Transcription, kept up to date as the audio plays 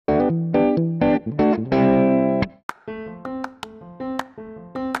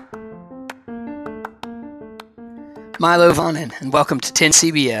Milo Vonin, and welcome to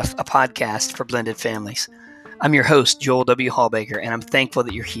 10CBF, a podcast for blended families. I'm your host, Joel W. Hallbaker, and I'm thankful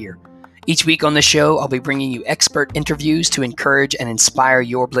that you're here. Each week on the show, I'll be bringing you expert interviews to encourage and inspire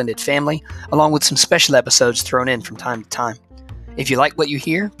your blended family, along with some special episodes thrown in from time to time. If you like what you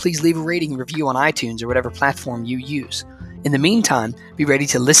hear, please leave a rating and review on iTunes or whatever platform you use. In the meantime, be ready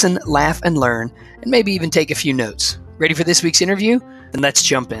to listen, laugh, and learn, and maybe even take a few notes. Ready for this week's interview? Then let's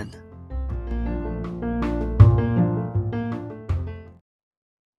jump in.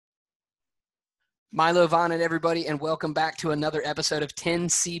 Milo Vonin, everybody, and welcome back to another episode of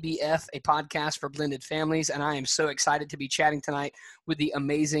 10CBF, a podcast for blended families. And I am so excited to be chatting tonight with the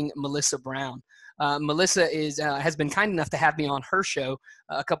amazing Melissa Brown. Melissa has been kind enough to have me on her show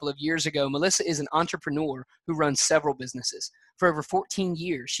a couple of years ago. Melissa is an entrepreneur who runs several businesses. For over 14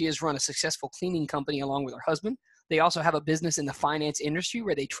 years, she has run a successful cleaning company along with her husband. They also have a business in the finance industry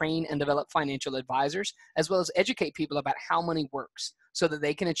where they train and develop financial advisors, as well as educate people about how money works so that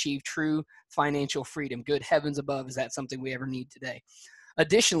they can achieve true financial freedom. Good heavens above, is that something we ever need today?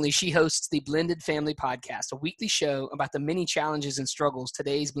 Additionally, she hosts the Blended Family Podcast, a weekly show about the many challenges and struggles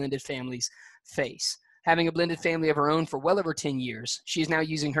today's blended families face. Having a blended family of her own for well over 10 years, she is now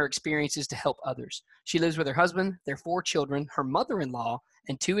using her experiences to help others. She lives with her husband, their 4 children, her mother-in-law,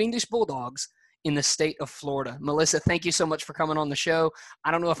 and 2 English bulldogs in the state of Florida. Melissa, thank you so much for coming on the show.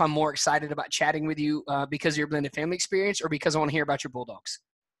 I don't know if I'm more excited about chatting with you because of your blended family experience or because I want to hear about your bulldogs.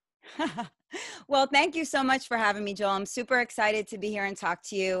 Well, thank you so much for having me, Joel. I'm super excited to be here and talk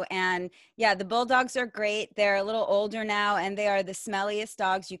to you. And yeah, the bulldogs are great. They're a little older now, and they are the smelliest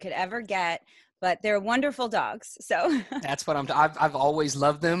dogs you could ever get, but they're wonderful dogs. So that's what I've always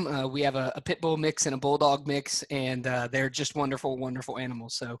loved them. We have a pit bull mix and a bulldog mix, and they're just wonderful, wonderful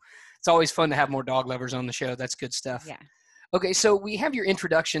animals. So it's always fun to have more dog lovers on the show. That's good stuff. Yeah. Okay, so we have your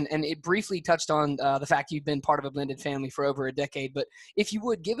introduction, and it briefly touched on the fact you've been part of a blended family for over a decade. But if you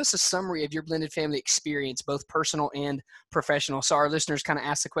would, give us a summary of your blended family experience, both personal and professional, so our listeners kind of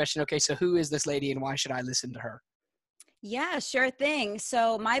ask the question, okay, so who is this lady and why should I listen to her? Yeah, sure thing.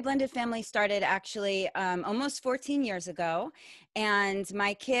 So my blended family started actually almost 14 years ago. And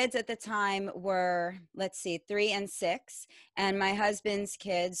my kids at the time were, 3 and 6. And my husband's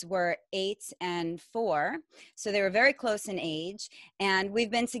kids were 8 and 4. So they were very close in age. And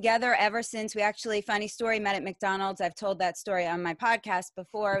we've been together ever since. We actually, funny story, met at McDonald's. I've told that story on my podcast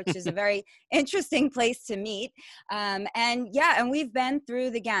before, which is a very interesting place to meet. And we've been through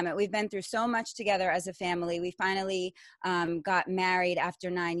the gamut. We've been through so much together as a family. We finally got married after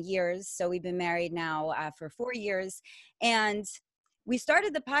 9 years. So we've been married now for 4 years. And we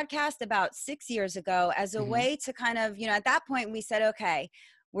started the podcast about 6 years ago as a way to kind of, at that point we said, okay,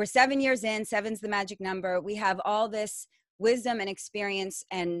 we're 7 years in, 7's the magic number. We have all this wisdom and experience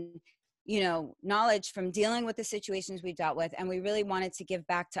and, knowledge from dealing with the situations we've dealt with. And we really wanted to give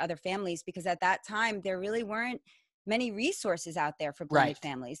back to other families because at that time there really weren't many resources out there for blended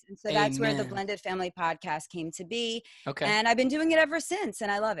families. And so that's where the Blended Family Podcast came to be. Okay. And I've been doing it ever since,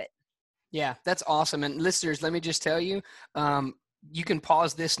 and I love it. Yeah, that's awesome. And listeners, let me just tell you, you can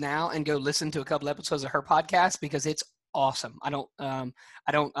pause this now and go listen to a couple episodes of her podcast because it's awesome. I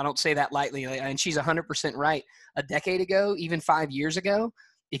don't say that lightly. And she's 100% right. A decade ago, even 5 years ago,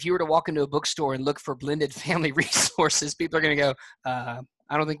 if you were to walk into a bookstore and look for blended family resources, people are going to go,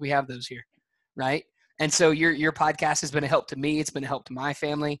 I don't think we have those here. Right. And so your podcast has been a help to me. It's been a help to my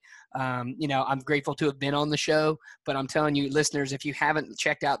family. I'm grateful to have been on the show, but I'm telling you, listeners, if you haven't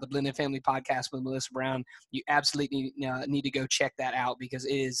checked out the Blended Family Podcast with Melissa Brown, you absolutely need to go check that out because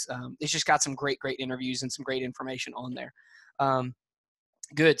it's just got some great interviews and some great information on there.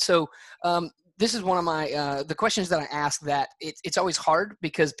 Good. So this is one of my the questions that I ask that it's always hard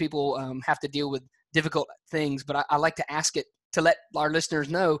because people have to deal with difficult things, but I like to ask it to let our listeners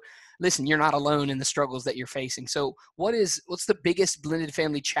know, listen, you're not alone in the struggles that you're facing. So what's the biggest blended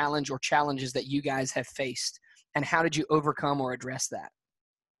family challenge or challenges that you guys have faced, and how did you overcome or address that?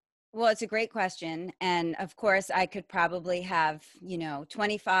 Well, it's a great question. And of course, I could probably have,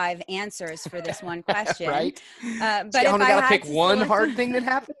 25 answers for this one question. Right? But I if only I got to had pick to one select hard thing that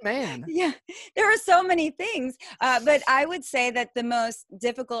happened, man. Yeah, there are so many things. But I would say that the most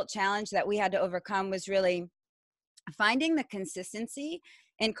difficult challenge that we had to overcome was really finding the consistency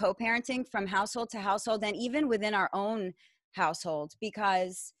in co-parenting from household to household and even within our own household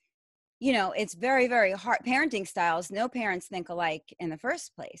because it's very, very hard. Parenting styles, no parents think alike in the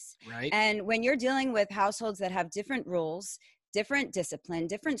first place. Right. And when you're dealing with households that have different rules, different discipline,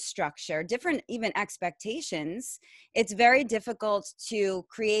 different structure, different even expectations, it's very difficult to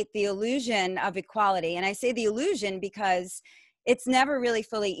create the illusion of equality. And I say the illusion because it's never really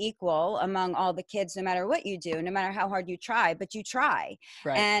fully equal among all the kids, no matter what you do, no matter how hard you try, but you try.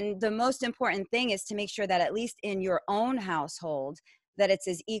 Right. And the most important thing is to make sure that at least in your own household, that it's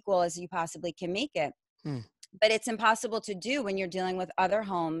as equal as you possibly can make it. Hmm. But it's impossible to do when you're dealing with other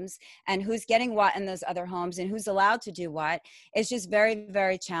homes and who's getting what in those other homes and who's allowed to do what. It's just very,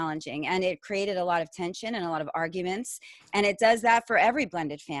 very challenging. And it created a lot of tension and a lot of arguments. And it does that for every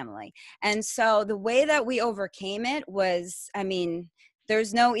blended family. And so the way that we overcame it was, I mean,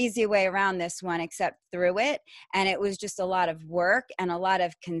 there's no easy way around this one except through it. And it was just a lot of work and a lot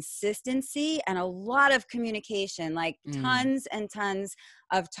of consistency and a lot of communication, like tons and tons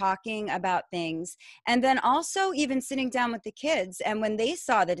of talking about things. And then also even sitting down with the kids. And when they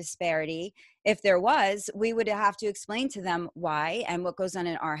saw the disparity, if there was, we would have to explain to them why and what goes on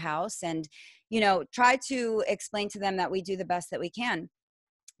in our house, and, you know, try to explain to them that we do the best that we can,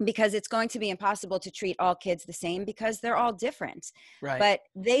 because it's going to be impossible to treat all kids the same because they're all different. Right. But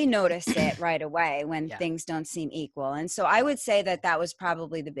they notice it right away when Yeah. things don't seem equal. And so I would say that that was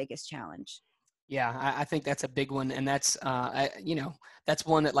probably the biggest challenge. Yeah, I think that's a big one. And that's, you know, that's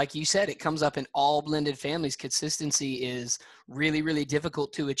one that, like you said, it comes up in all blended families. Consistency is really, really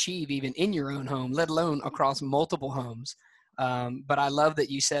difficult to achieve, even in your own home, let alone across multiple homes. But I love that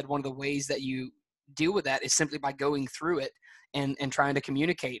you said one of the ways that you deal with that is simply by going through it and trying to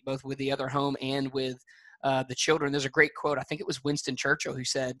communicate both with the other home and with the children. There's a great quote. I think it was Winston Churchill who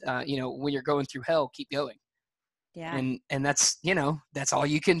said, you know, when you're going through hell, keep going. Yeah. And that's, you know, that's all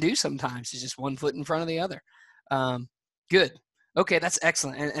you can do sometimes, is just one foot in front of the other. Good. Okay, that's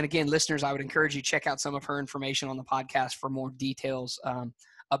excellent. And again, listeners, I would encourage you to check out some of her information on the podcast for more details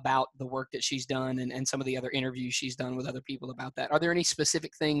about the work that she's done and some of the other interviews she's done with other people about that. Are there any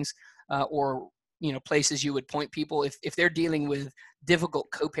specific things or, you know, places you would point people if they're dealing with difficult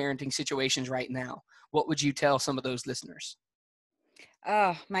co-parenting situations right now? What would you tell some of those listeners?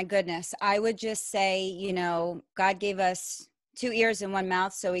 Oh, my goodness. I would just say, you know, God gave us 2 ears and 1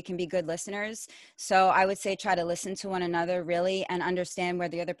 mouth so we can be good listeners. So I would say try to listen to one another really and understand where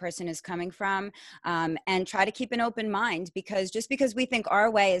the other person is coming from, and try to keep an open mind, because just because we think our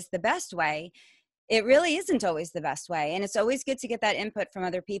way is the best way, it really isn't always the best way. And it's always good to get that input from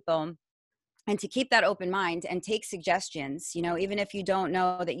other people and to keep that open mind and take suggestions, you know, even if you don't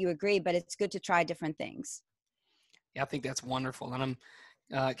know that you agree, but it's good to try different things. Yeah, I think that's wonderful. And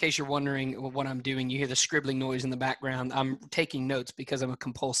in case you're wondering what I'm doing, you hear the scribbling noise in the background. I'm taking notes because I'm a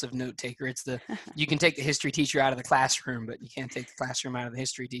compulsive note taker. You can take the history teacher out of the classroom, but you can't take the classroom out of the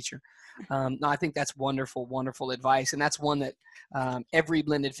history teacher. No, I think that's wonderful, wonderful advice. And that's one that every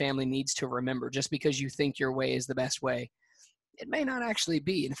blended family needs to remember. Just because you think your way is the best way, it may not actually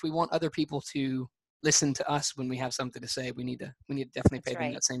be. And if we want other people to listen to us when we have something to say, we need to definitely pay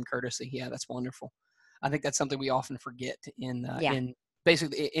them that same courtesy. Yeah, that's wonderful. I think that's something we often forget in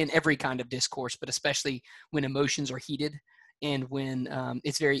basically in every kind of discourse, but especially when emotions are heated and when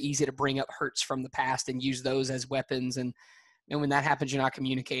it's very easy to bring up hurts from the past and use those as weapons. And when that happens, you're not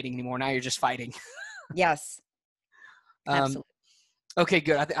communicating anymore. Now you're just fighting. Yes, absolutely. Okay,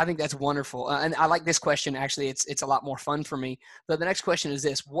 good. I think that's wonderful. And I like this question. Actually, it's a lot more fun for me. But the next question is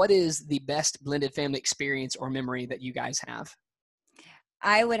this: what is the best blended family experience or memory that you guys have?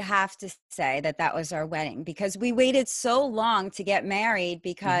 I would have to say that that was our wedding, because we waited so long to get married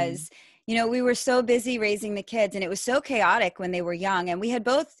because, you know, we were so busy raising the kids and it was so chaotic when they were young, and we had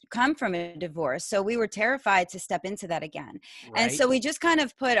both come from a divorce. So we were terrified to step into that again. Right. And so we just kind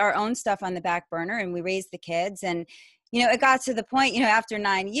of put our own stuff on the back burner and we raised the kids. And, you know, it got to the point, you know, after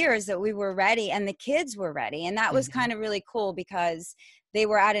 9 years that we were ready and the kids were ready. And that was kind of really cool because they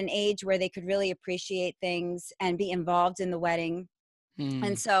were at an age where they could really appreciate things and be involved in the wedding.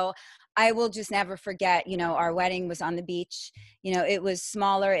 And so I will just never forget, you know, our wedding was on the beach. You know, it was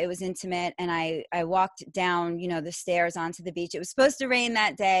smaller, it was intimate. And I walked down, you know, the stairs onto the beach. It was supposed to rain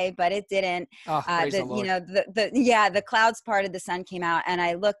that day, but it didn't. Oh, praise the Lord. You know, the clouds parted, the sun came out, and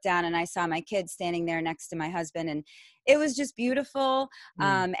I looked down and I saw my kids standing there next to my husband. And it was just beautiful.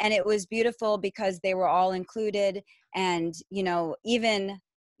 And it was beautiful because they were all included. And, you know, even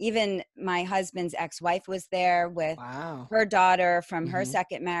my husband's ex-wife was there with her daughter from her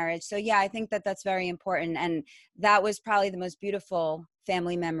second marriage. So yeah, I think that that's very important. And that was probably the most beautiful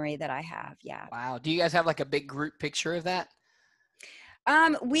family memory that I have. Yeah. Wow. Do you guys have like a big group picture of that?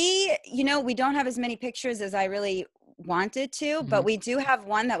 We don't have as many pictures as I really wanted to, but we do have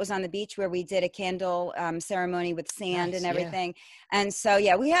one that was on the beach where we did a candle ceremony with sand and everything. Yeah. And so,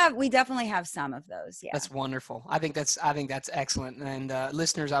 yeah, we definitely have some of those. Yeah. That's wonderful. I think that's excellent. And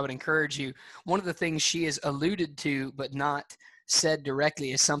listeners, I would encourage you. One of the things she has alluded to, but not said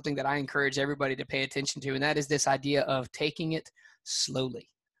directly is something that I encourage everybody to pay attention to, and that is this idea of taking it slowly.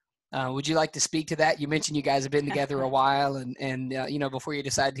 Would you like to speak to that? You mentioned you guys have been together a while, and before you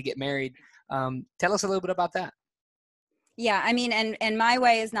decided to get married. Tell us a little bit about that. Yeah, I mean, and my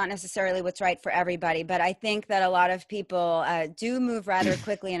way is not necessarily what's right for everybody, but I think that a lot of people do move rather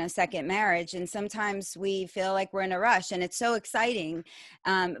quickly in a second marriage, and sometimes we feel like we're in a rush, and it's so exciting.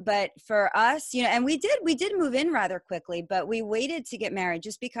 But for us, and we did move in rather quickly, but we waited to get married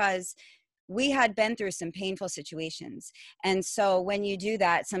just because we had been through some painful situations. And so when you do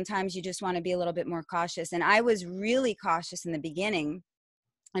that, sometimes you just want to be a little bit more cautious. And I was really cautious in the beginning.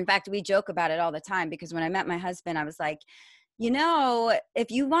 In fact, we joke about it all the time, because when I met my husband, I was like,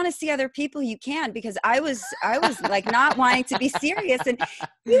 if you want to see other people, you can, because I was like not wanting to be serious. And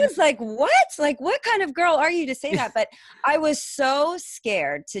he was like, what? Like, what kind of girl are you to say that? But I was so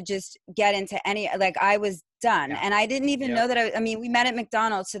scared to just get into I was done. Yeah. And I didn't even know that we met at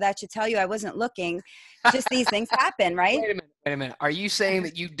McDonald's. So that should tell you I wasn't looking. Just these things happen, right? Wait a minute. Are you saying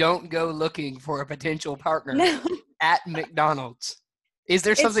that you don't go looking for a potential partner at McDonald's? Is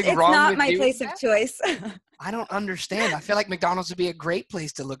there something wrong with you? It's not my place of choice. I don't understand. I feel like McDonald's would be a great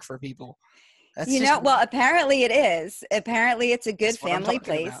place to look for people. Well, apparently it is. Apparently it's a good family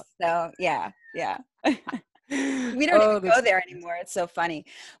place. About. So yeah. We don't even go there anymore. It's so funny.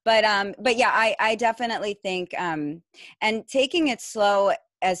 But yeah, I definitely think, and taking it slow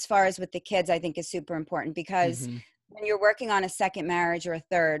as far as with the kids, I think is super important, because when you're working on a second marriage or a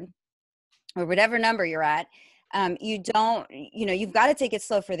third or whatever number you're at, you've got to take it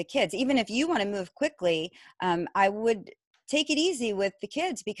slow for the kids. Even if you want to move quickly, I would take it easy with the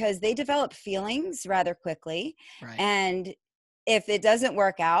kids, because they develop feelings rather quickly. Right. And if it doesn't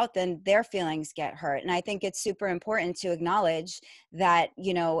work out, then their feelings get hurt. And I think it's super important to acknowledge that,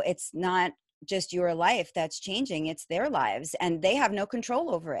 it's not just your life that's changing, it's their lives, and they have no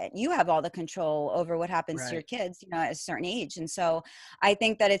control over it. You have all the control over what happens to your kids, at a certain age. And so I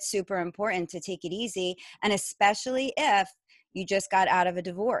think that it's super important to take it easy, and especially if you just got out of a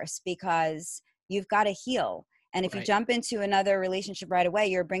divorce, because you've got to heal. And if you jump into another relationship right away,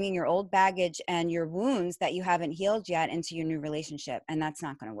 you're bringing your old baggage and your wounds that you haven't healed yet into your new relationship, and that's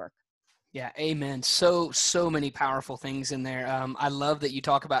not going to work. Yeah, amen. So many powerful things in there. I love that you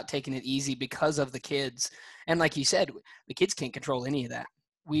talk about taking it easy because of the kids. And like you said, the kids can't control any of that.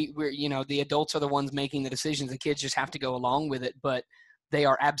 We're the adults are the ones making the decisions. The kids just have to go along with it, but they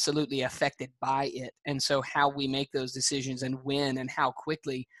are absolutely affected by it. And so how we make those decisions and when and how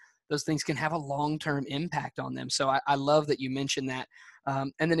quickly, those things can have a long-term impact on them. So I love that you mentioned that.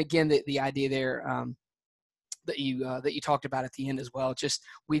 And then again, the idea there, that you talked about at the end as well. Just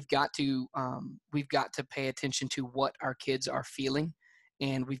we've got to pay attention to what our kids are feeling,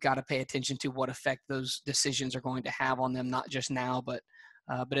 and we've got to pay attention to what effect those decisions are going to have on them, not just now, but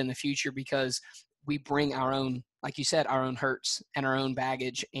in the future, because we bring our own, like you said, our own hurts and our own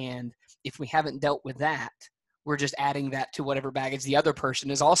baggage, and if we haven't dealt with that, we're just adding that to whatever baggage the other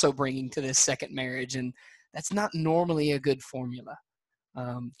person is also bringing to this second marriage, and that's not normally a good formula.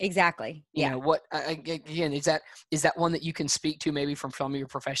 Exactly. Yeah. What again is that one that you can speak to maybe from some of your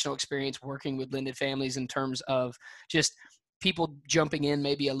professional experience working with blended families, in terms of just people jumping in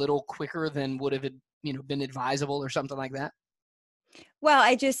maybe a little quicker than would have been advisable or something like that? Well,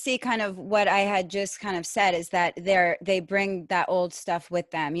 I just see kind of what I had just kind of said, is that they bring that old stuff with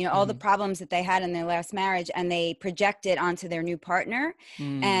them, all the problems that they had in their last marriage, and they project it onto their new partner.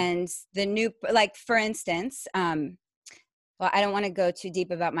 And the new, like, for instance, well, I don't want to go too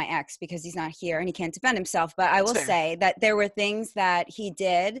deep about my ex, because he's not here and he can't defend himself. But I will say that there were things that he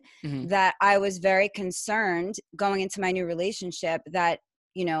did that I was very concerned going into my new relationship, that,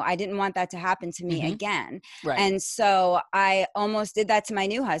 I didn't want that to happen to me again. Right. And so I almost did that to my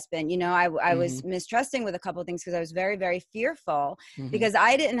new husband. I was mistrusting with a couple of things, because I was very, very fearful, because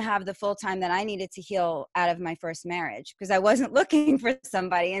I didn't have the full time that I needed to heal out of my first marriage, because I wasn't looking for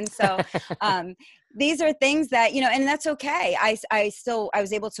somebody. And so, these are things that, and that's okay. I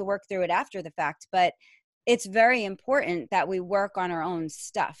was able to work through it after the fact, but it's very important that we work on our own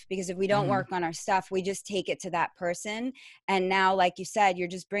stuff, because if we don't work on our stuff, we just take it to that person. And now, like you said,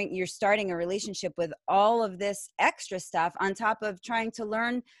 you're starting a relationship with all of this extra stuff on top of trying to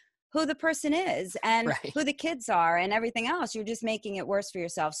learn who the person is and who the kids are and everything else. You're just making it worse for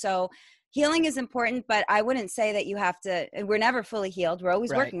yourself. So healing is important, but I wouldn't say that you have to, we're never fully healed. We're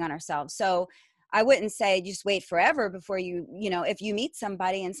always working on ourselves. So I wouldn't say just wait forever before if you meet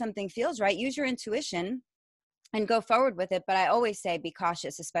somebody and something feels right, use your intuition and go forward with it. But I always say be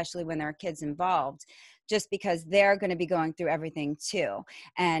cautious, especially when there are kids involved, just because they're going to be going through everything too.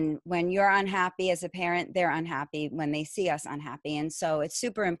 And when you're unhappy as a parent, they're unhappy when they see us unhappy. And so it's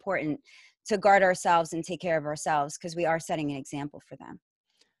super important to guard ourselves and take care of ourselves, because we are setting an example for them.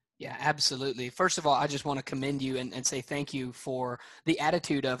 Yeah, absolutely. First of all, I just want to commend you and say thank you for the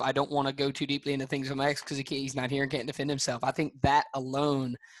attitude of, I don't want to go too deeply into things with my ex because he's not here and can't defend himself. I think that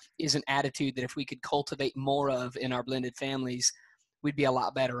alone is an attitude that if we could cultivate more of in our blended families, we'd be a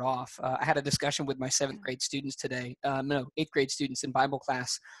lot better off. I had a discussion with my 7th grade students today, 8th grade students in Bible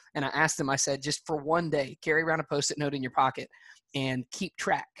class. And I asked them, I said, just for one day, carry around a Post-it note in your pocket and keep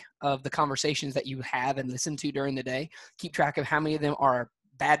track of the conversations that you have and listen to during the day. Keep track of how many of them are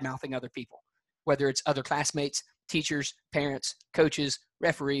bad-mouthing other people, whether it's other classmates, teachers, parents, coaches,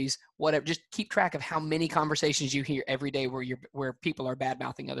 referees, whatever. Just keep track of how many conversations you hear every day where people are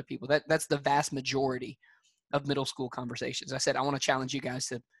bad-mouthing other people. That's the vast majority of middle school conversations. I said, I want to challenge you guys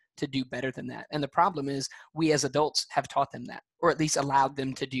to do better than that. And the problem is we as adults have taught them that, or at least allowed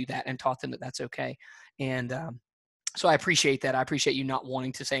them to do that and taught them that that's okay. And so I appreciate that. I appreciate you not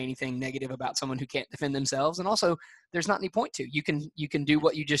wanting to say anything negative about someone who can't defend themselves. And also, there's not any point to. You can do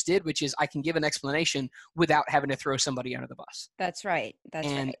what you just did, which is I can give an explanation without having to throw somebody under the bus. That's right.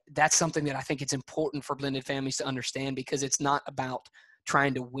 That's something that I think it's important for blended families to understand, because it's not about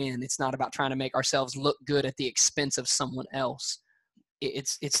trying to win. It's not about trying to make ourselves look good at the expense of someone else.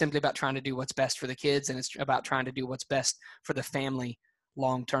 It's simply about trying to do what's best for the kids, and it's about trying to do what's best for the family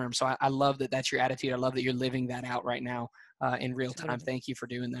long term. So I love that that's your attitude. I love that you're living that out right now in real time. Thank you for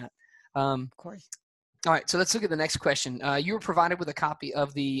doing that. Of course. All right, so let's look at the next question. You were provided with a copy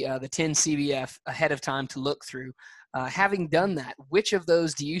of the 10 CBF ahead of time to look through. Having done that, which of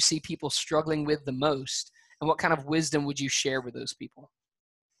those do you see people struggling with the most, and what kind of wisdom would you share with those people?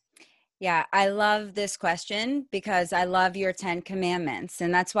 Yeah, I love this question because I love your 10 commandments.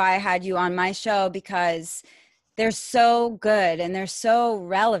 And that's why I had you on my show, because they're so good and they're so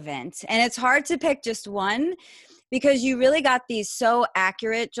relevant. And it's hard to pick just one because you really got these so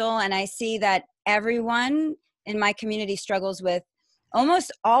accurate, Joel. And I see that everyone in my community struggles with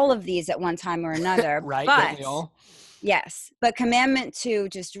almost all of these at one time or another. Right, but, don't we all? Yes, but commandment 2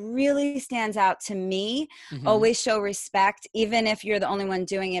 just really stands out to me. Mm-hmm. Always show respect, even if you're the only one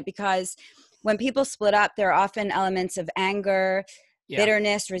doing it, because when people split up, there are often elements of anger,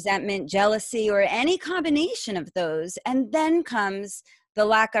 bitterness, resentment, jealousy, or any combination of those. And then comes the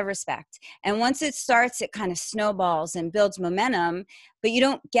lack of respect. And once it starts, it kind of snowballs and builds momentum, but you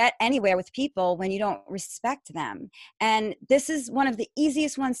don't get anywhere with people when you don't respect them. And this is one of the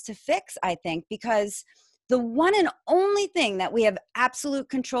easiest ones to fix, I think, because the one and only thing that we have absolute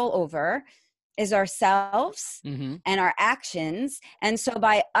control over is ourselves and our actions. And so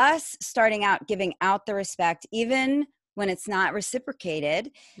by us starting out giving out the respect, even when it's not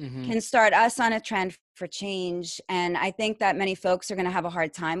reciprocated, can start us on a trend for change. And I think that many folks are going to have a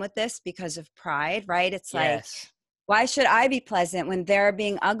hard time with this because of pride, right? It's like, why should I be pleasant when they're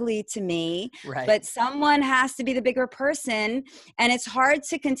being ugly to me? Right. But someone has to be the bigger person. And it's hard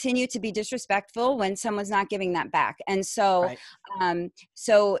to continue to be disrespectful when someone's not giving that back. And so, and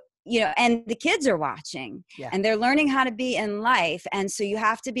the kids are watching and they're learning how to be in life. And so you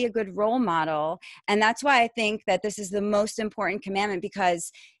have to be a good role model. And that's why I think that this is the most important commandment, because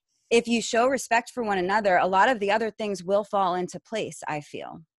if you show respect for one another, a lot of the other things will fall into place, I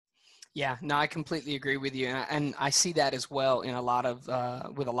feel. Yeah, no, I completely agree with you. And I see that as well in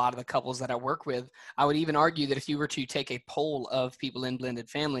with a lot of the couples that I work with. I would even argue that if you were to take a poll of people in blended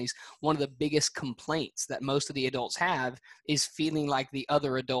families, one of the biggest complaints that most of the adults have is feeling like the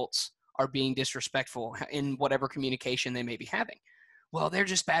other adults are being disrespectful in whatever communication they may be having. Well, they're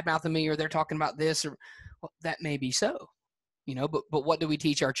just bad-mouthing me, or they're talking about this, or well, that may be so. But what do we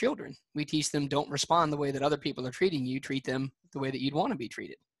teach our children? We teach them, don't respond the way that other people are treating you. Treat them the way that you'd want to be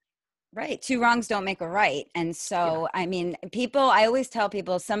treated. Right. 2 wrongs don't make a right. And so, I mean, I always tell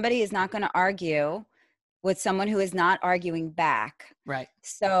people, somebody is not going to argue with someone who is not arguing back. Right.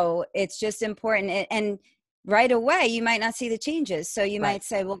 So it's just important. And right away, you might not see the changes. So you might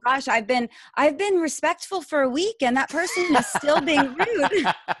say, well, gosh, I've been respectful for a week and that person is still being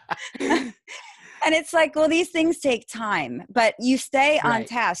rude. And it's like, well, these things take time, but you stay on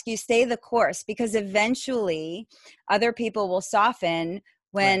task, you stay the course, because eventually other people will soften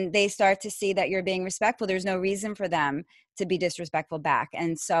when they start to see that you're being respectful. There's no reason for them to be disrespectful back.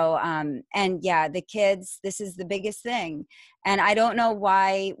 And so, and yeah, the kids, this is the biggest thing. And I don't know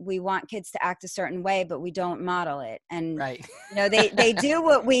why we want kids to act a certain way, but we don't model it. And, Right. they do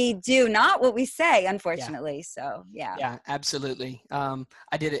what we do, not what we say, Yeah. unfortunately. So, yeah. Yeah, absolutely.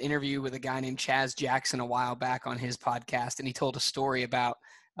 I did an interview with a guy named Chaz Jackson a while back on his podcast, and he told a story about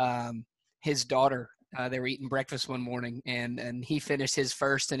his daughter. They were eating breakfast one morning, and he finished his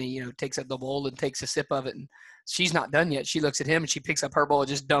first, and he takes up the bowl and takes a sip of it, and she's not done yet. She looks at him and she picks up her bowl and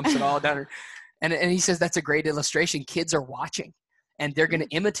just dumps it all down her. And he says that's a great illustration. Kids are watching, and they're going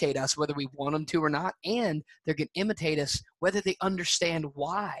to imitate us whether we want them to or not, and they're going to imitate us whether they understand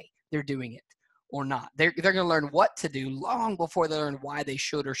why they're doing it or not. They're going to learn what to do long before they learn why they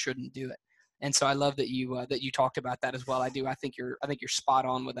should or shouldn't do it. And so I love that you talked about that as well. I do. I think you're spot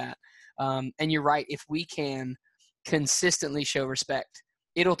on with that. And you're right. If we can consistently show respect,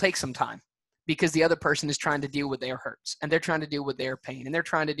 it'll take some time because the other person is trying to deal with their hurts and they're trying to deal with their pain and they're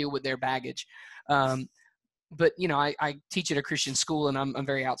trying to deal with their baggage. But I teach at a Christian school, and I'm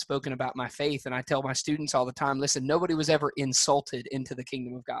very outspoken about my faith. And I tell my students all the time, listen, nobody was ever insulted into the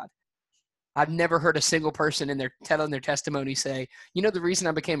kingdom of God. I've never heard a single person in their telling their testimony say, the reason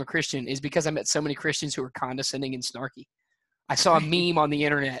I became a Christian is because I met so many Christians who were condescending and snarky. I saw a meme on the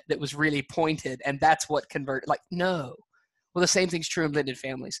internet that was really pointed, and that's what converted. Like, no. Well, the same thing's true in blended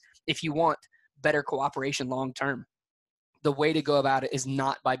families. If you want better cooperation long term, the way to go about it is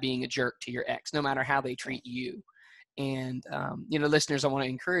not by being a jerk to your ex, no matter how they treat you. And, listeners, I want to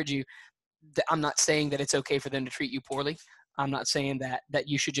encourage you. I'm not saying that it's okay for them to treat you poorly. I'm not saying that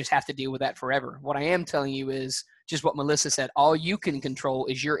you should just have to deal with that forever. What I am telling you is just what Melissa said. All you can control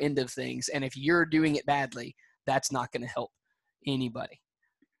is your end of things. And if you're doing it badly, that's not going to help anybody.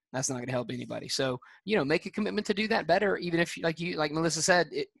 That's not going to help anybody. So, make a commitment to do that better. Even if like Melissa said,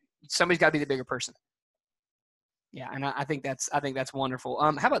 somebody's got to be the bigger person. Yeah. And I think that's wonderful.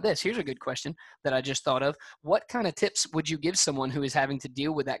 How about this? Here's a good question that I just thought of. What kind of tips would you give someone who is having to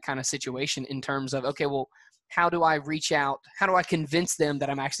deal with that kind of situation in terms of, okay, well, how do I reach out? How do I convince them that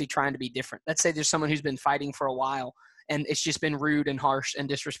I'm actually trying to be different? Let's say there's someone who's been fighting for a while and it's just been rude and harsh and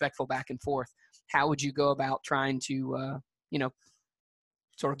disrespectful back and forth. How would you go about trying to,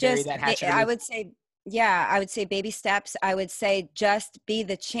 sort of bury that hatchet? I would say baby steps. I would say just be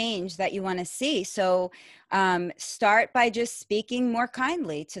the change that you want to see. So start by just speaking more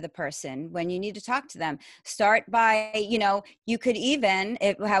kindly to the person when you need to talk to them. Start by, you could even,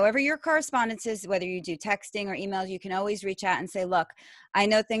 however your correspondence is, whether you do texting or emails, you can always reach out and say, look, I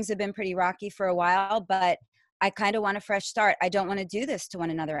know things have been pretty rocky for a while, but I kind of want a fresh start. I don't want to do this to one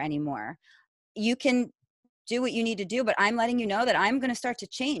another anymore. You can do what you need to do, but I'm letting you know that I'm going to start to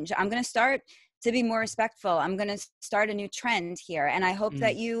change. I'm going to start to be more respectful. I'm going to start a new trend here. And I hope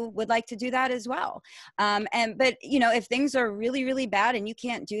that you would like to do that as well. But if things are really, really bad and you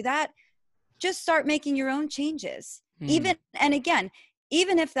can't do that, just start making your own changes. Even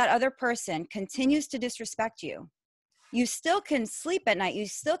if that other person continues to disrespect you, you still can sleep at night. You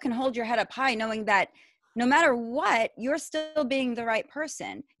still can hold your head up high knowing that no matter what, you're still being the right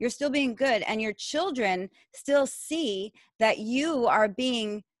person. You're still being good. And your children still see that you are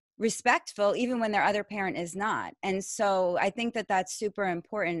being respectful even when their other parent is not. And so I think that that's super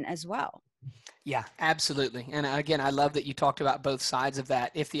important as well. Yeah, absolutely. And again, I love that you talked about both sides of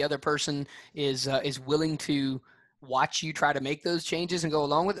that. If the other person is willing to watch you try to make those changes and go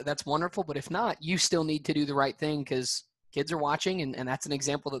along with it, that's wonderful. But if not, you still need to do the right thing because kids are watching, and that's an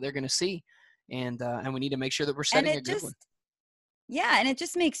example that they're going to see. And we need to make sure that we're setting a good one. Yeah. And it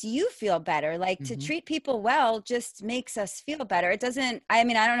just makes you feel better. Like to treat people well just makes us feel better. It doesn't, I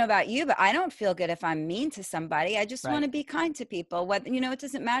don't know about you, but I don't feel good if I'm mean to somebody. I just want to be kind to people. It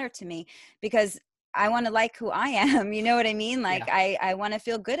doesn't matter to me because I want to like who I am. You know what I mean? Like I want to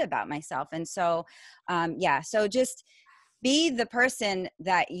feel good about myself. And so, so just be the person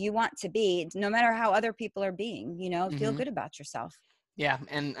that you want to be, no matter how other people are being, feel good about yourself. Yeah,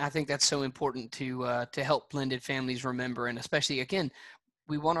 and I think that's so important to help blended families remember, and especially, again,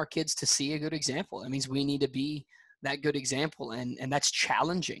 we want our kids to see a good example. That means we need to be that good example, and that's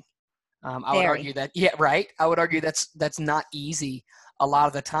challenging. I would argue that, I would argue that's not easy a lot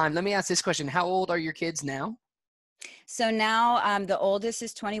of the time. Let me ask this question. How old are your kids now? So now the oldest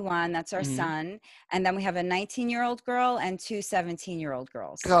is 21. That's our son. And then we have a 19-year-old girl and two 17-year-old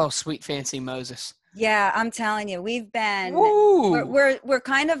girls. Oh, sweet fancy Moses. Yeah, I'm telling you, we've been, we're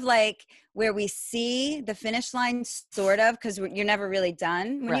kind of like where we see the finish line, sort of, because you're never really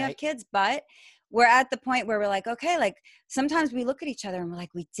done when you have kids, but we're at the point where we're like, okay, like sometimes we look at each other and we're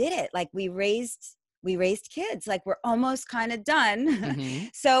like, we did it. Like we raised we raised kids, like we're almost kind of done. Mm-hmm.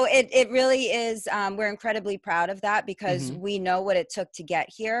 So it really is, we're incredibly proud of that because Mm-hmm. we know what it took to get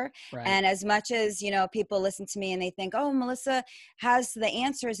here. Right. And as much as, people listen to me and they think, oh, Melissa has the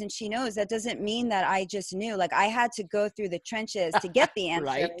answers and she knows, that doesn't mean that I just knew. Like, I had to go through the trenches to get the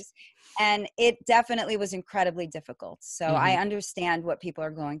Right. answers. And it definitely was incredibly difficult. So I Mm-hmm. understand what people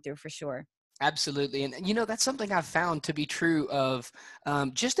are going through for sure. Absolutely. And, that's something I've found to be true of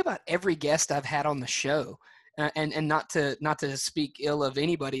just about every guest I've had on the show. And not to speak ill of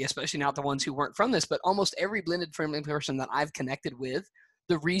anybody, especially not the ones who weren't from this, but almost every blended family person that I've connected with,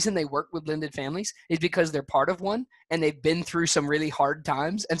 the reason they work with blended families is because they're part of one and they've been through some really hard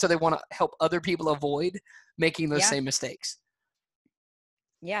times. And so they want to help other people avoid making those Yeah. same mistakes.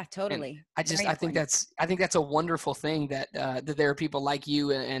 Yeah, And totally. Very I think important. that's a wonderful thing that that there are people like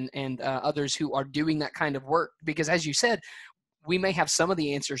you and others who are doing that kind of work, because as you said, we may have some of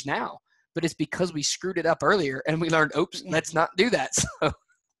the answers now, but it's because we screwed it up earlier and we learned, oops, Yeah. let's not do that. So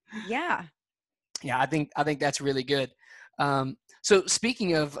Yeah. yeah, I think that's really good. So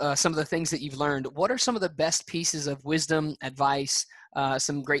speaking of some of the things that you've learned, what are some of the best pieces of wisdom, advice,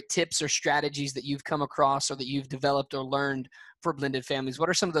 some great tips or strategies that you've come across or that you've developed or learned for blended families? What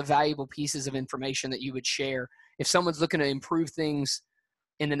are some of the valuable pieces of information that you would share if someone's looking to improve things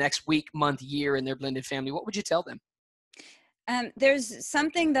in the next week, month, year in their blended family? What would you tell them? There's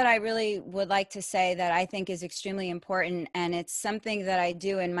something that I really would like to say that I think is extremely important, and it's something that I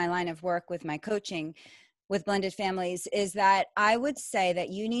do in my line of work with my coaching with blended families, is that I would say that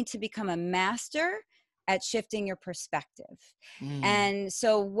you need to become a master at shifting your perspective. Mm, And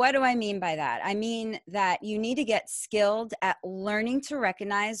so what do I mean by that? I mean that you need to get skilled at learning to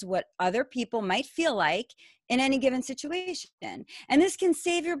recognize what other people might feel like in any given situation. And this can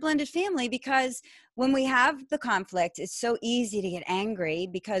save your blended family, because when we have the conflict, it's so easy to get angry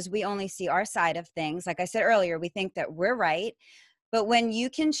because we only see our side of things. Like I said earlier, we think that we're right. But when you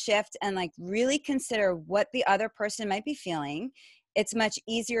can shift and like really consider what the other person might be feeling, it's much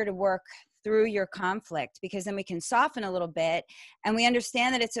easier to work through your conflict, because then we can soften a little bit and we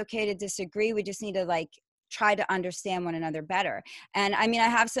understand that it's okay to disagree. We just need to like try to understand one another better. And I mean, I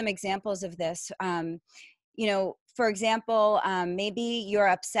have some examples of this. For example, maybe you're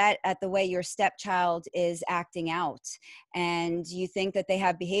upset at the way your stepchild is acting out, and you think that they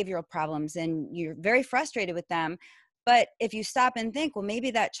have behavioral problems and you're very frustrated with them. But if you stop and think, well, maybe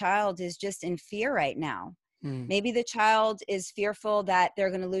that child is just in fear right now. mm, Maybe the child is fearful that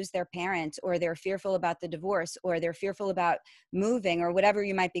they're going to lose their parent, or they're fearful about the divorce, or they're fearful about moving, or whatever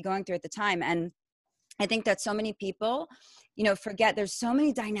you might be going through at the time. And I think that so many people, forget there's so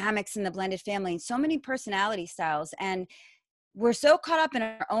many dynamics in the blended family and so many personality styles. And we're so caught up in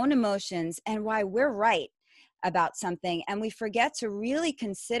our own emotions and why we're right about something. And we forget to really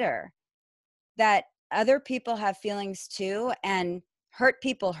consider that other people have feelings too, and hurt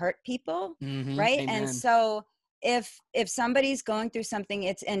people, mm-hmm, right? And amen. so if somebody's going through something,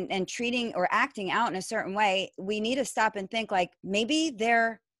 it's and treating or acting out in a certain way, we need to stop and think, like, maybe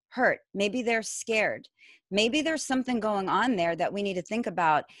they're hurt, maybe they're scared, maybe there's something going on there that we need to think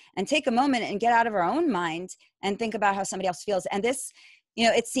about, and take a moment and get out of our own mind and think about how somebody else feels. And this,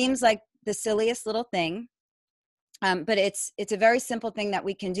 it seems like the silliest little thing, but it's a very simple thing that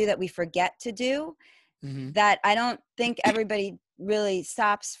we can do that we forget to do, Mm-hmm. that I don't think everybody really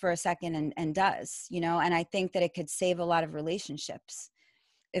stops for a second and does, and I think that it could save a lot of relationships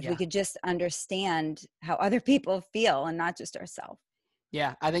if we Yeah. could just understand how other people feel and not just ourselves.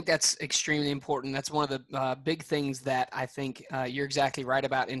 Yeah, I think that's extremely important. That's one of the big things that I think you're exactly right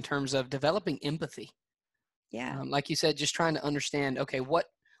about in terms of developing empathy. Yeah, Like you said, just trying to understand, okay, what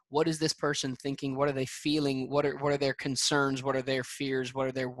is this person thinking? What are they feeling? What are their concerns? What are their fears? What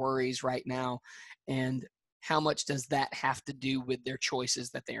are their worries right now? And how much does that have to do with their choices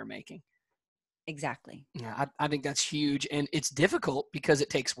that they are making? exactly. Yeah, I think that's huge. And it's difficult because it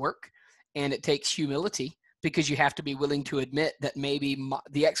takes work and it takes humility, because you have to be willing to admit that maybe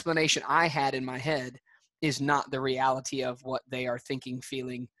the explanation I had in my head is not the reality of what they are thinking,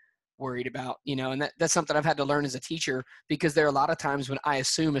 feeling, worried about, and that's something I've had to learn as a teacher, because there are a lot of times when I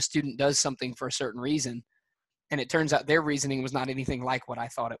assume a student does something for a certain reason, and it turns out their reasoning was not anything like what I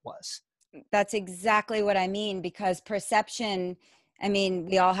thought it was. That's exactly what I mean, because perception, I mean,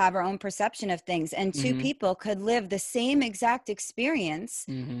 we all have our own perception of things, and two Mm-hmm. people could live the same exact experience,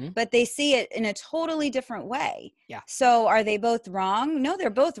 Mm-hmm. but they see it in a totally different way. Yeah. So are they both wrong? No,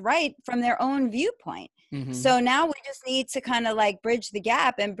 they're both right from their own viewpoint. Mm-hmm. So now we just need to kind of like bridge the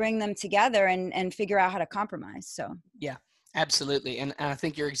gap and bring them together and figure out how to compromise. So Yeah. Absolutely. And I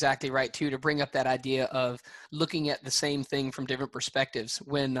think you're exactly right too, to bring up that idea of looking at the same thing from different perspectives.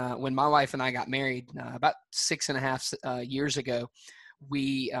 When my wife and I got married about 6.5 years ago,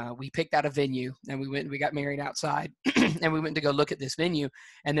 we picked out a venue and we got married outside and we went to go look at this venue,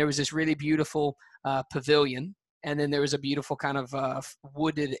 and there was this really beautiful pavilion. And then there was a beautiful kind of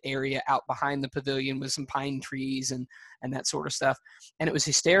wooded area out behind the pavilion with some pine trees and that sort of stuff. And it was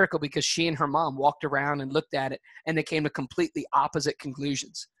hysterical because she and her mom walked around and looked at it, and they came to completely opposite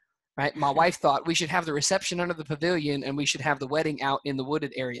conclusions. Right? My wife thought we should have the reception under the pavilion and we should have the wedding out in the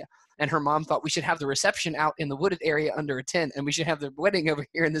wooded area. And her mom thought we should have the reception out in the wooded area under a tent, and we should have the wedding over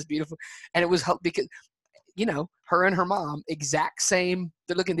here in this beautiful. And it was because, her and her mom, exact same,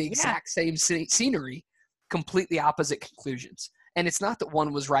 they're looking at the exact same scenery, completely opposite conclusions. And it's not that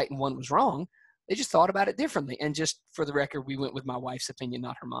one was right and one was wrong. They just thought about it differently. And just for the record, we went with my wife's opinion,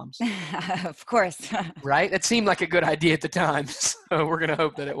 not her mom's. Of course. Right? It seemed like a good idea at the time. So we're going to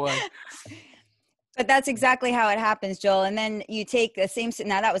hope that it was. But that's exactly how it happens, Joel. And then you take the same,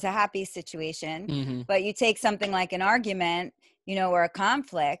 now that was a happy situation, Mm-hmm. but you take something like an argument, or a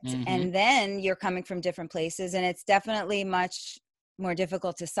conflict, Mm-hmm. and then you're coming from different places, and it's definitely much more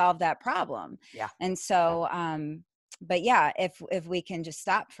difficult to solve that problem. Yeah. And so, but yeah, if we can just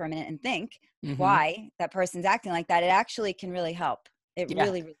stop for a minute and think Mm-hmm. why that person's acting like that, it actually can really help. It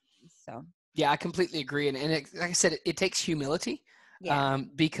really is. So. Yeah, I completely agree. And like I said, it takes humility Yeah.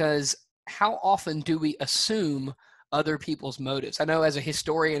 because how often do we assume other people's motives? I know as a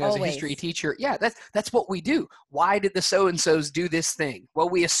historian, as a history teacher, that's what we do. Why did the so-and-sos do this thing? Well,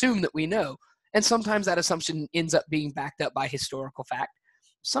 we assume that we know. And sometimes that assumption ends up being backed up by historical fact.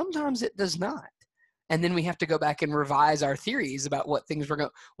 Sometimes it does not. And then we have to go back and revise our theories about what things we're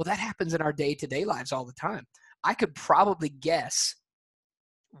going. Well, that happens in our day-to-day lives all the time. I could probably guess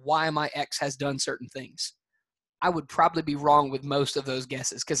why my ex has done certain things. I would probably be wrong with most of those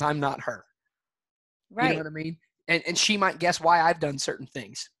guesses because I'm not her. Right. You know what I mean? And she might guess why I've done certain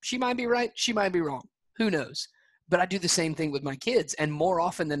things. She might be right. She might be wrong. Who knows? But I do the same thing with my kids. And more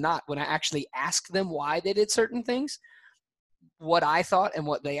often than not, when I actually ask them why they did certain things, what I thought and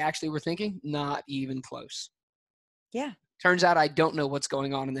what they actually were thinking, not even close. Yeah. Turns out I don't know what's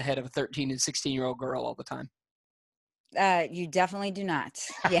going on in the head of a 13 and 16-year-old girl all the time. You definitely do not.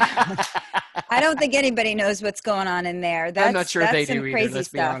 Yeah. I don't think anybody knows what's going on in there. I'm not sure they some do either, crazy let's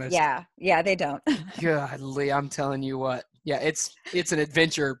be stuff. honest. Yeah, they don't. Godly, I'm telling you what. Yeah, it's an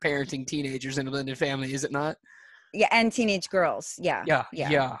adventure parenting teenagers in a blended family, is it not? Yeah, and teenage girls. Yeah.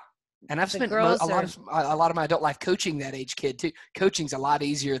 And I've spent a lot of my adult life coaching that age kid too. Coaching's a lot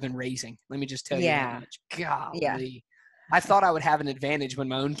easier than raising. Let me just tell you that much. Golly. Yeah. I thought I would have an advantage when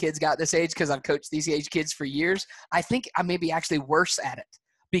my own kids got this age because I've coached these age kids for years. I think I may be actually worse at it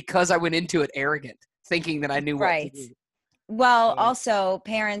because I went into it arrogant, thinking that I knew what to do. Well, also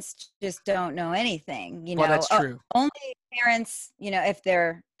parents just don't know anything, Well, that's true. Only parents, if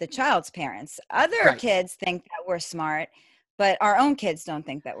they're the child's parents. Other kids think that we're smart, but our own kids don't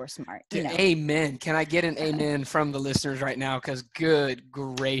think that we're smart. Amen. Can I get an amen from the listeners right now? Because good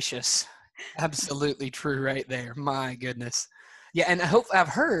gracious. Absolutely true right there. My goodness. Yeah, and I've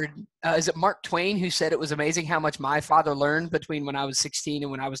heard, is it Mark Twain who said it was amazing how much my father learned between when I was 16 and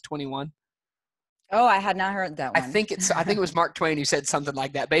when I was 21? Oh, I had not heard that one. I think it was Mark Twain who said something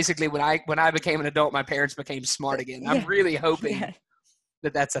like that. Basically, when I became an adult, my parents became smart again. I'm really hoping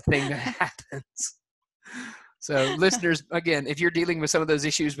that that's a thing that happens. So listeners, again, if you're dealing with some of those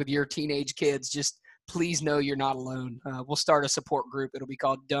issues with your teenage kids, just please know you're not alone. We'll start a support group. It'll be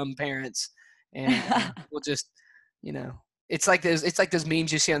called Dumb Parents. And we'll just, it's like those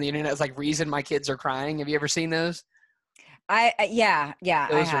memes you see on the internet. It's like reason my kids are crying. Have you ever seen those? Yeah.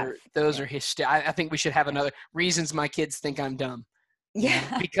 Those are hysterical. I think we should have another reasons my kids think I'm dumb.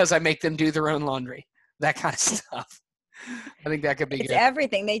 Yeah. Because I make them do their own laundry. That kind of stuff. I think that could be good.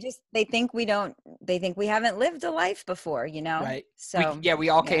 Everything. They think we haven't lived a life before, Right. So we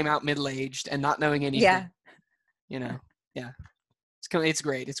all came out middle-aged and not knowing anything. Yeah. It's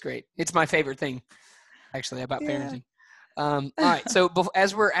great. It's great. It's my favorite thing actually about parenting. All right. So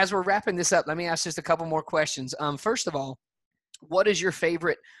as we're wrapping this up, let me ask just a couple more questions. First of all, what is your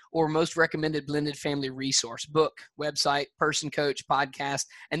favorite or most recommended blended family resource? Book, website, person, coach, podcast?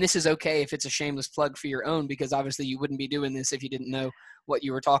 And this is okay if it's a shameless plug for your own, because obviously you wouldn't be doing this if you didn't know what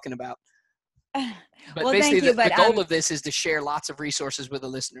you were talking about. But basically the goal of this is to share lots of resources with the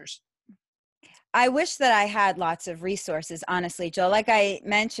listeners. I wish that I had lots of resources, honestly, Joe. Like I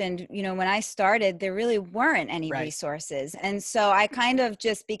mentioned, when I started, there really weren't any resources. And so I kind of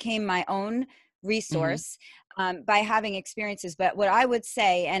just became my own resource. by having experiences. But what I would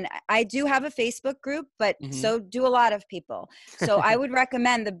say, and I do have a Facebook group, but Hmm. so do a lot of people. So I would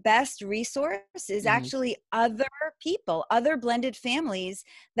recommend the best resource is Hmm. actually other people, other blended families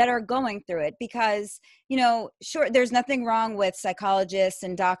that are going through it. Because, sure, there's nothing wrong with psychologists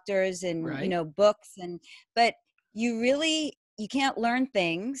and doctors and, Right. books, but you can't learn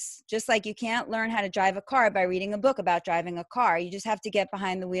things just like you can't learn how to drive a car by reading a book about driving a car. You just have to get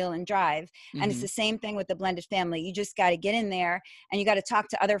behind the wheel and drive. And it's Hmm. the same thing with the blended family. You just got to get in there and you got to talk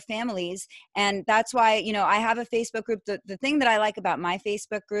to other families. And that's why, I have a Facebook group. The thing that I like about my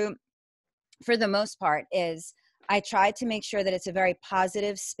Facebook group, for the most part, is I try to make sure that it's a very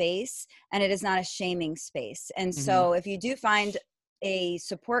positive space and it is not a shaming space. And Hmm. so if you do find a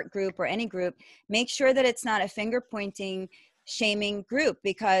support group or any group, make sure that it's not a finger pointing, shaming group,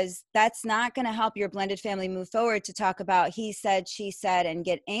 because that's not going to help your blended family move forward to talk about he said, she said, and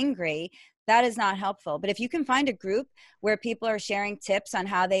get angry. That is not helpful. But if you can find a group where people are sharing tips on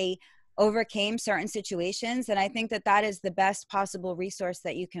how they overcame certain situations, then I think that that is the best possible resource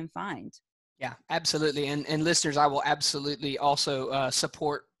that you can find. Yeah, absolutely. And listeners, I will absolutely also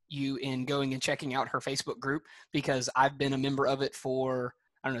support you in going and checking out her Facebook group, because I've been a member of it for,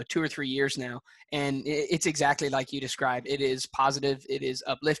 I don't know, 2 or 3 years now. And it's exactly like you described. It is positive. It is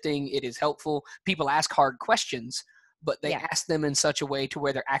uplifting. It is helpful. People ask hard questions, but they Yeah, ask them in such a way to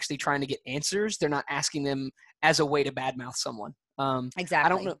where they're actually trying to get answers. They're not asking them as a way to badmouth someone. I don't know.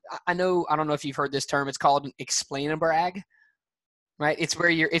 exactly. I don't know if you've heard this term. It's called an explain a brag. Right? It's where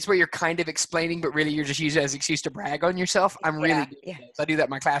you're kind of explaining, but really you're just using it as an excuse to brag on yourself. I'm really Yeah, good yeah. at this. I do that in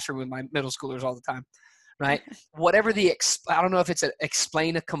my classroom with my middle schoolers all the time. Right? Whatever I don't know if it's a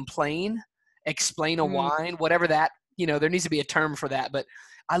explain a complain, explain a Mm, whine, whatever that, there needs to be a term for that. But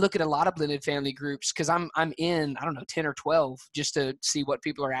I look at a lot of blended family groups because I'm in, I don't know, 10 or 12 just to see what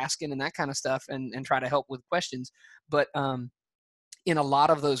people are asking and that kind of stuff, and try to help with questions. But in a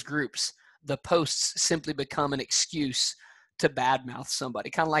lot of those groups, the posts simply become an excuse to badmouth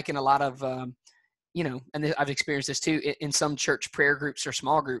somebody, kind of like in a lot of, and I've experienced this too in some church prayer groups or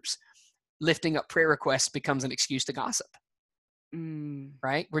small groups. Lifting up prayer requests becomes an excuse to gossip. mm.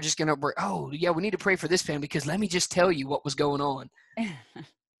 Right? We're just gonna, oh yeah, we need to pray for this family because let me just tell you what was going on. You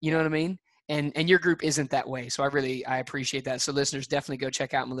know Yeah. what I mean? And your group isn't that way. So I appreciate that. So listeners, definitely go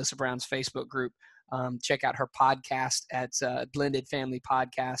check out Melissa Brown's Facebook group. Check out her podcast at Blended Family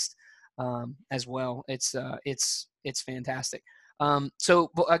Podcast as well. It's fantastic.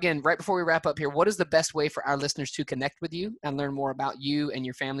 So again, right before we wrap up here, what is the best way for our listeners to connect with you and learn more about you and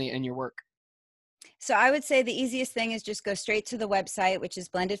your family and your work? So I would say the easiest thing is just go straight to the website, which is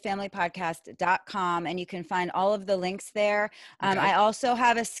blendedfamilypodcast.com, and you can find all of the links there. Okay. I also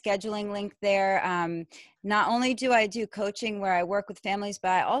have a scheduling link there. Not only do I do coaching where I work with families,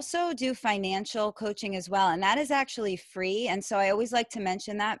 but I also do financial coaching as well. And that is actually free. And so I always like to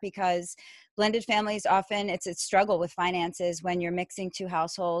mention that because blended families often it's a struggle with finances when you're mixing two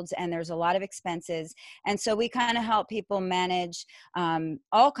households and there's a lot of expenses. And so we kind of help people manage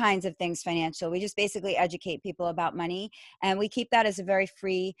all kinds of things financial. We just basically educate people about money, and we keep that as a very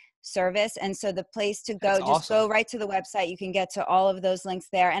free service. And so the place to That's go, just awesome. go right to the website. You can get to all of those links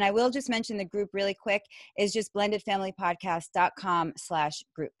there. And I will just mention the group really quick is just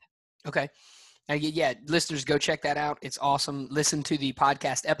blendedfamilypodcast.com/group. Okay. Yeah, listeners, go check that out. It's awesome. Listen to the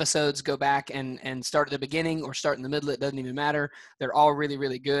podcast episodes. Go back and start at the beginning or start in the middle. It doesn't even matter. They're all really,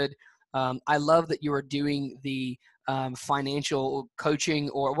 really good. I love that you are doing the financial coaching,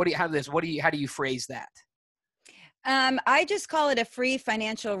 or how do you phrase that? I just call it a free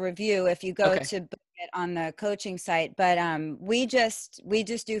financial review if you go Okay. to book it on the coaching site. But we just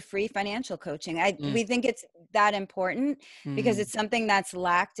do free financial coaching. Mm, We think it's that important because mm, it's something that's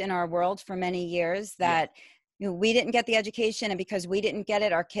lacked in our world for many years. yeah. That we didn't get the education, and because we didn't get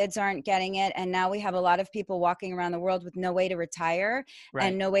it, our kids aren't getting it. And now we have a lot of people walking around the world with no way to retire and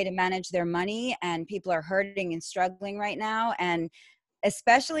Right. no way to manage their money, and people are hurting and struggling right now. And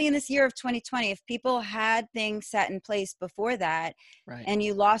especially in this year of 2020, if people had things set in place before that Right. and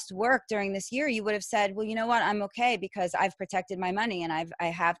you lost work during this year, you would have said, well, you know what, I'm okay because I've protected my money and I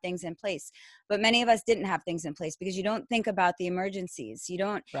have things in place. But many of us didn't have things in place because you don't think about the emergencies. You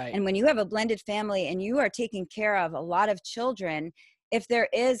don't. Right. And when you have a blended family and you are taking care of a lot of children, if there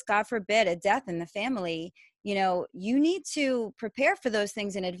is, God forbid, a death in the family, you need to prepare for those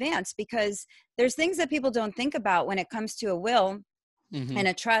things in advance, because there's things that people don't think about when it comes to a will Hmm. and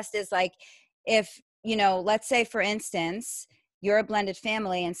a trust. Is like, if let's say for instance, you're a blended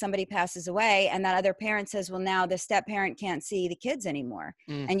family and somebody passes away and that other parent says, well, now the step parent can't see the kids anymore.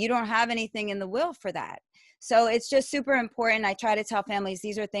 Mm. And you don't have anything in the will for that. So it's just super important. I try to tell families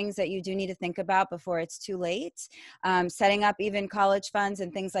these are things that you do need to think about before it's too late. Setting up even college funds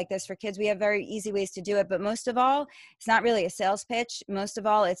and things like this for kids. We have very easy ways to do it. But most of all, it's not really a sales pitch. Most of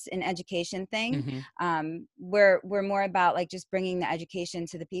all, it's an education thing. Mm-hmm. We're more about like just bringing the education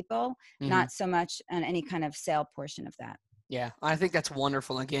to the people, Mm-hmm. not so much on any kind of sale portion of that. Yeah, I think that's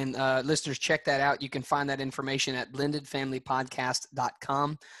wonderful. Again, listeners, check that out. You can find that information at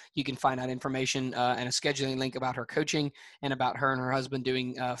blendedfamilypodcast.com. You can find out information and a scheduling link about her coaching and about her and her husband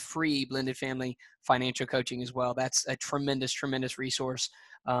doing free blended family financial coaching as well. That's a tremendous, tremendous resource.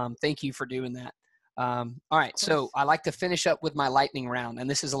 Thank you for doing that. All right, so I like to finish up with my lightning round, and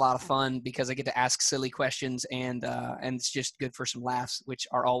this is a lot of fun because I get to ask silly questions, and it's just good for some laughs, which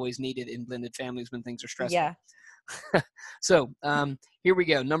are always needed in blended families when things are stressful. Yeah. So here we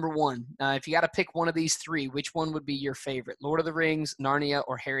go. Number one, if you got to pick one of these three, which one would be your favorite? Lord of the Rings, Narnia,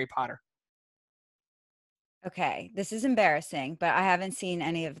 or Harry Potter? Okay, this is embarrassing, but I haven't seen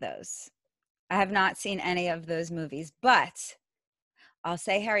any of those. I have not seen any of those movies, but I'll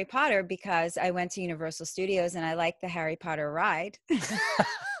say Harry Potter because I went to Universal Studios and I like the Harry Potter ride.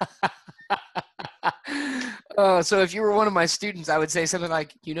 So if you were one of my students, I would say something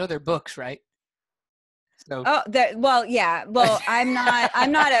like, their books, right? So. Oh, well, yeah. Well, I'm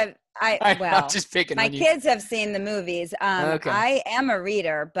just picking my on you. kids have seen the movies. Okay. I am a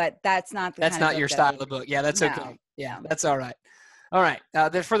reader, but that's not the That's kind of not your style of book. Yeah, that's okay. Yeah, that's all right. All right.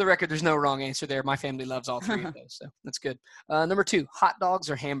 For the record, there's no wrong answer there. My family loves all three of those, so that's good. Number two, hot dogs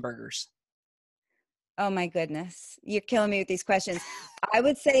or hamburgers? Oh my goodness. You're killing me with these questions. I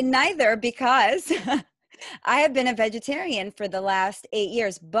would say neither because I have been a vegetarian for the last 8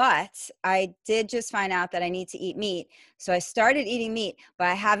 years, but I did just find out that I need to eat meat. So I started eating meat, but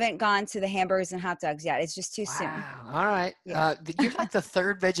I haven't gone to the hamburgers and hot dogs yet. It's just too soon. All right. Yeah. You're like the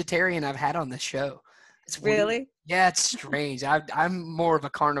third vegetarian I've had on this show. It's really? Weird. Yeah, it's strange. I'm more of a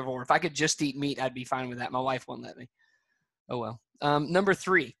carnivore. If I could just eat meat, I'd be fine with that. My wife won't let me. Oh, well. Number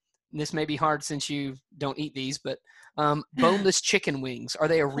three. This may be hard since you don't eat these, but boneless chicken wings, are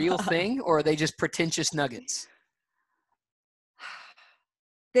they a real thing or are they just pretentious nuggets?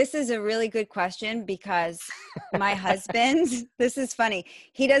 This is a really good question because my husband, this is funny.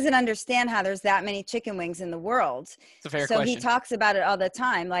 He doesn't understand how there's that many chicken wings in the world. It's a fair so question. He talks about it all the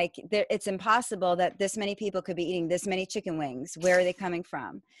time. Like it's impossible that this many people could be eating this many chicken wings. Where are they coming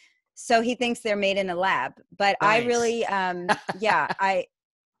from? So he thinks they're made in a lab, but nice. I really,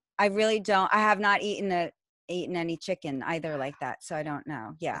 I really don't. I have not eaten any chicken either like that. So I don't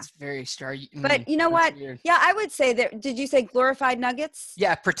know. Yeah. It's very strange. But you know what? Weird. Yeah, I would say that. Did you say glorified nuggets?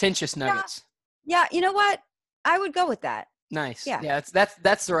 Yeah. Pretentious nuggets. Yeah. You know what? I would go with that. Nice. Yeah.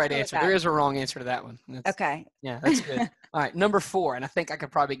 That's the right answer. There is a wrong answer to that one. Okay. Yeah. That's good. All right. Number four. And I think I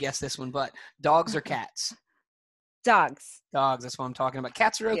could probably guess this one, but dogs or cats? Dogs. That's what I'm talking about.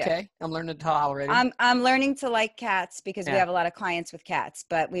 Cats are okay. Yeah. I'm learning to tolerate them. I'm learning to like cats because we have a lot of clients with cats,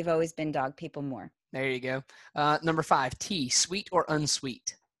 but we've always been dog people more. There you go. Number five, tea, sweet or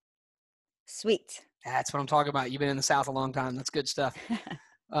unsweet? Sweet. That's what I'm talking about. You've been in the South a long time. That's good stuff.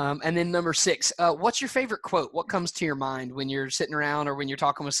 And then number six, what's your favorite quote? What comes to your mind when you're sitting around or when you're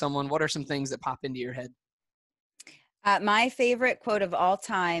talking with someone? What are some things that pop into your head? My favorite quote of all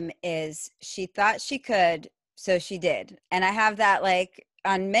time is, "She thought she could, so she did." And I have that like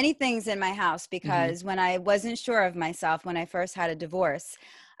on many things in my house because when I wasn't sure of myself, when I first had a divorce,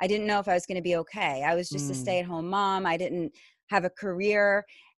 I didn't know if I was going to be okay. I was just a stay-at-home mom. I didn't have a career.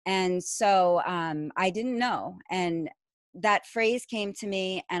 And so I didn't know. And that phrase came to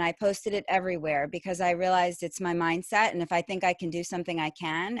me and I posted it everywhere because I realized it's my mindset. And if I think I can do something, I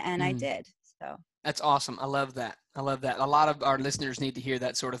can. And I did. So that's awesome. I love that. A lot of our listeners need to hear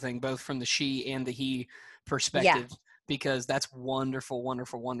that sort of thing, both from the she and the he perspective. Yeah. Because that's wonderful,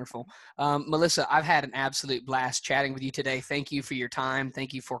 wonderful, wonderful. Melissa, I've had an absolute blast chatting with you today. Thank you for your time.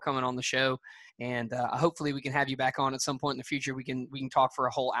 Thank you for coming on the show. And hopefully we can have you back on at some point in the future. We can talk for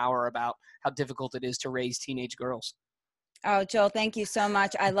a whole hour about how difficult it is to raise teenage girls. Oh, Joel, thank you so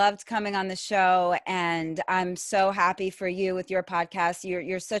much. I loved coming on the show, and I'm so happy for you with your podcast.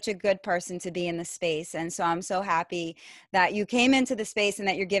 You're such a good person to be in the space, and so I'm so happy that you came into the space and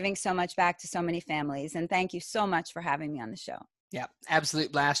that you're giving so much back to so many families. And thank you so much for having me on the show. Yeah,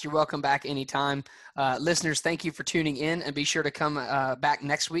 absolute blast. You're welcome back anytime. Listeners, thank you for tuning in, and be sure to come back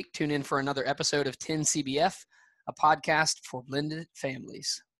next week. Tune in for another episode of 10 CBF, a podcast for blended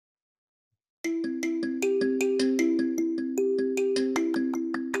families.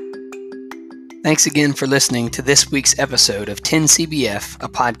 Thanks again for listening to this week's episode of 10CBF, a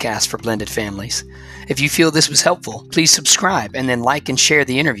podcast for blended families. If you feel this was helpful, please subscribe and then like and share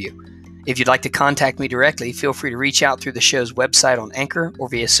the interview. If you'd like to contact me directly, feel free to reach out through the show's website on Anchor or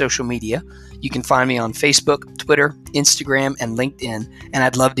via social media. You can find me on Facebook, Twitter, Instagram, and LinkedIn, and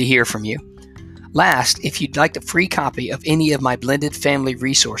I'd love to hear from you. Last, if you'd like a free copy of any of my blended family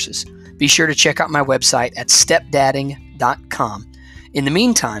resources, be sure to check out my website at stepdadding.com. In the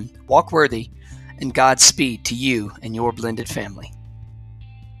meantime, walk worthy, and Godspeed to you and your blended family.